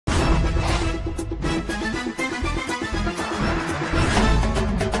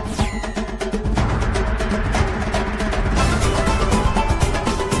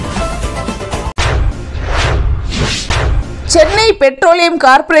Chennai petroleum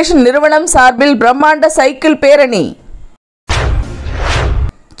corporation நிறுவனம் சார்பில் பிரம்மாண்ட சைக்கிள் பேரணி.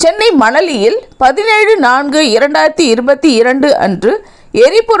 சென்னை மணலியில் 17/4/2022 அன்று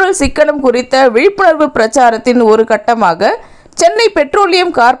எரிபொருள் சிக்கனம் குறித்த விழிப்புணர்வு பிரச்சாரத்தின் ஒரு கட்டமாக சென்னை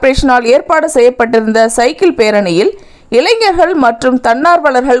பெட்ரோலியம் கார்ப்பரேஷனால் ஏற்பாடு செய்யப்பட்டிருந்த சைக்கிள் பேரணியில் இளைஞர்கள் மற்றும்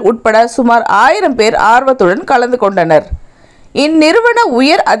தன்னார்வலர்கள் உட்பட சுமார் 1000 பேர் ஆர்வத்துடன் கலந்து கொண்டனர். இந்நிறுவன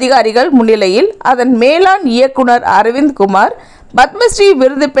உயர் அதிகாரிகள் முன்னிலையில் அதன் மேலாண் இயக்குனர் அரவிந்த் குமார், பத்மஸ்ரீ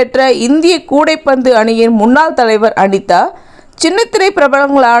விருது பெற்ற இந்திய கூடைப்பந்து அணியின் முன்னாள் தலைவர் அனிதா, சின்னத்திரை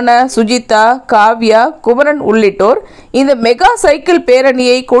பிரபலங்களான சுஜிதா, காவ்யா, குமரன் உள்ளிட்டோர் இந்த மெகா சைக்கிள்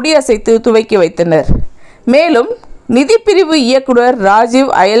பேரணியை கொடியசைத்து துவக்கி வைத்தனர். மேலும் நிதி பிரிவு இயக்குனர்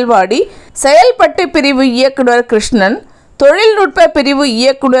ராஜீவ் அயல்வாடி, செயல்பட்டு பிரிவு இயக்குனர் கிருஷ்ணன், தொழில்நுட்ப பிரிவு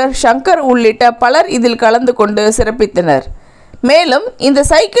இயக்குனர் சங்கர் உள்ளிட்ட பலர் இதில் கலந்து கொண்டு சிறப்பித்தனர். மேலும் இந்த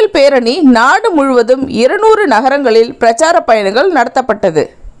சைக்கிள் பேரணி நாடு முழுவதும் 200 நகரங்களில் பிரச்சார பயணங்கள் நடத்தப்பட்டது.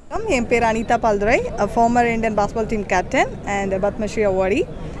 என் பேர் Anitha Balthurai, former Indian basketball team captain and Padma Shri awardee.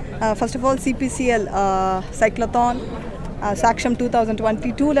 First of all, CPCL cyclothon Saksham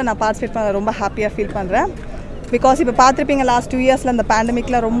 2022ல நான் பார்ட்டிசிபேட் பண்ண ரொம்ப ஹாப்பியாக ஃபீல் பண்ணுறேன். பிகாஸ் இப்போ பார்த்துருப்பீங்க லாஸ்ட் 2 இயர்ஸில் அந்த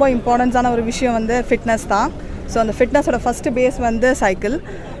பேண்டமிக்கில் ரொம்ப இம்பார்ட்டன்ஸான ஒரு விஷயம் வந்து ஃபிட்னஸ் தான். ஸோ அந்த ஃபிட்னஸோட ஃபஸ்ட்டு பேஸ் வந்து சைக்கிள்.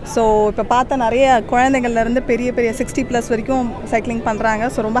 ஸோ இப்போ பார்த்தா நிறைய குழந்தைங்கள்லேருந்து பெரிய 60+ வரைக்கும் சைக்கிளிங் பண்ணுறாங்க.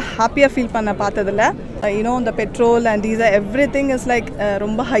 ஸோ ரொம்ப ஹாப்பியாக ஃபீல் பண்ண பார்த்ததில்ல. யூனோ இந்த petrol and diesel everything is like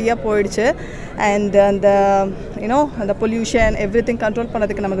ரொம்ப ஹையாக போயிடுச்சு. அண்ட் அந்த யூனோ அந்த பொல்யூஷன் எவ்ரிதிங் கண்ட்ரோல்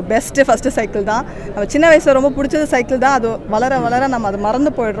பண்ணுறதுக்கு நமக்கு பெஸ்ட்டு ஃபஸ்ட்டு சைக்கிள் தான். நம்ம சின்ன வயசில் ரொம்ப பிடிச்சது சைக்கிள் தான். அது வளர வளர நம்ம அதை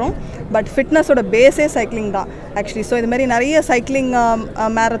மறந்து போயிடுறோம். பட் ஃபிட்னஸோட பேஸே சைக்கிளிங் தான் ஆக்சுவலி. ஸோ இதுமாதிரி நிறைய சைக்கிளிங்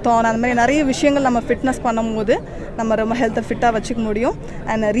மேரத்தான் அந்த மாதிரி நிறைய விஷயங்கள் நம்ம ஃபிட்னஸ் பண்ணும்போது நம்ம ரொம்ப ஹெல்த்தை ஃபிட்டாக வச்சுக்க முடியும்.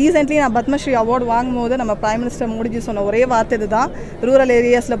 அண்ட் ரீசெண்ட்லி நான் பத்மஸ்ரீ அவார்டு வாங்கும்போது நம்ம பிரைம் மினிஸ்டர் மோடிஜி சொன்ன ஒரே வார்த்தை இது தான், ரூரல்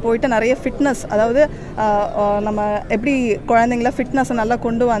ஏரியாஸில் போயிட்டு நிறைய ஃபிட்னஸ், அதாவது நம்ம எப்படி குழந்தைங்கள ஃபிட்னஸை நல்லா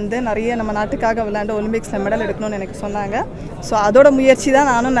கொண்டு வந்து நிறைய நம்ம நாட்டுக்காக விளையாண்டு ஒலிம்பிக்ஸில் மெடல் எடுக்கணும்னு எனக்கு சொன்னாங்க. ஸோ அதோட முயற்சி தான்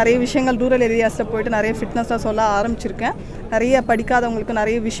நானும் நிறைய விஷயங்கள் ரூரல் ஏரியாஸில் போயிட்டு நிறைய ஃபிட்னஸாக சொல்ல ஆரம்பிச்சிருக்கேன். நிறைய படிக்காதவங்களுக்கு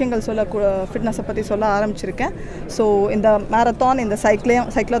நிறைய விஷயங்கள் சொல்ல ஃபிட்னஸை பற்றி சொல்ல ஆரம்பிச்சிருக்கேன். ஸோ இந்த மேரத்தான், இந்த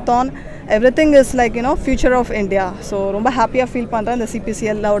சைக்ளத்தான் everything is like you know future of India. So ரொம்ப ஹாப்பியாக ஃபீல் பண்ணுறேன் இந்த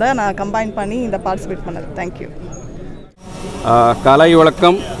CPCLோட நான் கம்பைன் பண்ணி இந்த பார்ட்டிசிபேட் பண்ணது. தேங்க்யூ. காலை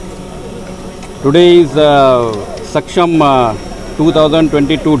வணக்கம். Today is Saksham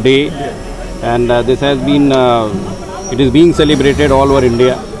 2022 day, and this has been it is being celebrated all over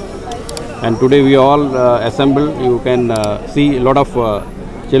India. And today we all assemble. You can see a lot of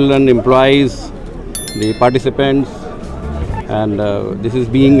children, employees, the participants, and this is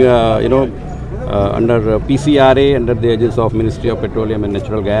being under PCRA, under the aegis of Ministry of Petroleum and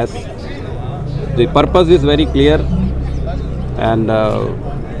Natural Gas. The purpose is very clear, and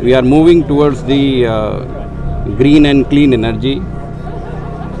we are moving towards the green and clean energy.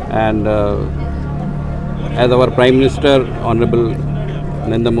 And as our Prime Minister, Honorable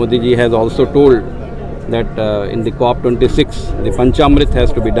Narendra Modi ji has also told that in the COP26 the Panchamrit has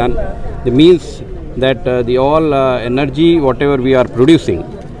to be done. It means that the all energy whatever we are producing,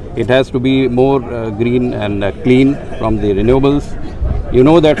 it has to be more green and clean from the renewables. You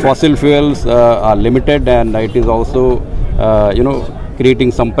know that fossil fuels are limited, and it is also creating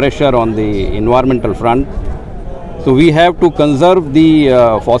some pressure on the environmental front. So we have to conserve the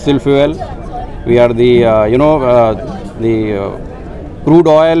fossil fuel. We are the the crude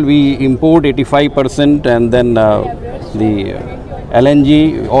oil we import 85%, and then the LNG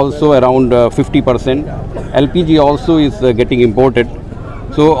also around 50%. LPG also is getting imported.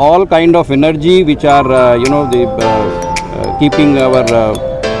 So all kind of energy which are keeping our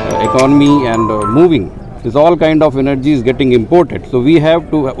economy and moving, this all kind of energy is getting imported. So we have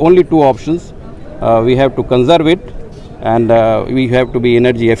to only two options. We have to conserve it, and we have to be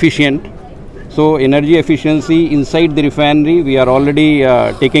energy efficient. So energy efficiency inside the refinery we are already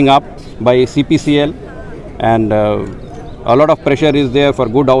taking up by CPCL, and a lot of pressure is there for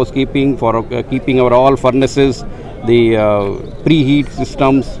good housekeeping, for keeping our all furnaces, the preheat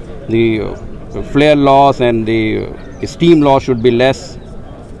systems, the flare loss and the steam loss should be less,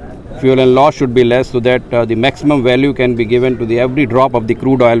 fuel and loss should be less, so that the maximum value can be given to the every drop of the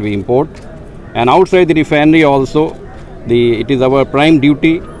crude oil we import. And outside the refinery also, it is our prime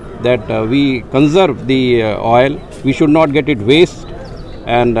duty that we conserve the oil. We should not get it waste,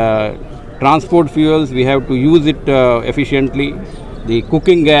 and transport fuels we have to use it efficiently. The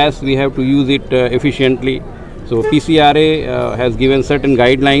cooking gas we have to use it efficiently. So PCRA has given certain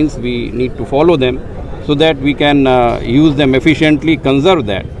guidelines. We need to follow them so that we can use them efficiently, conserve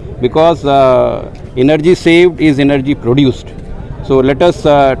that, because energy saved is energy produced. So let us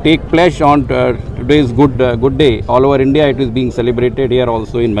take pledge on today's good day. All over India it is being celebrated, here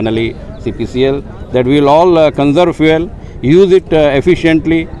also in Manali CPCL, that we will all conserve fuel, use it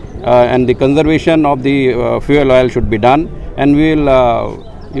efficiently, and the conservation of the fuel oil should be done, and we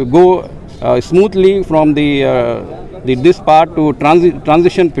will go smoothly from this part to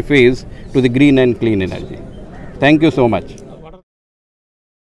transition phase to the green and clean energy. Thank you so much.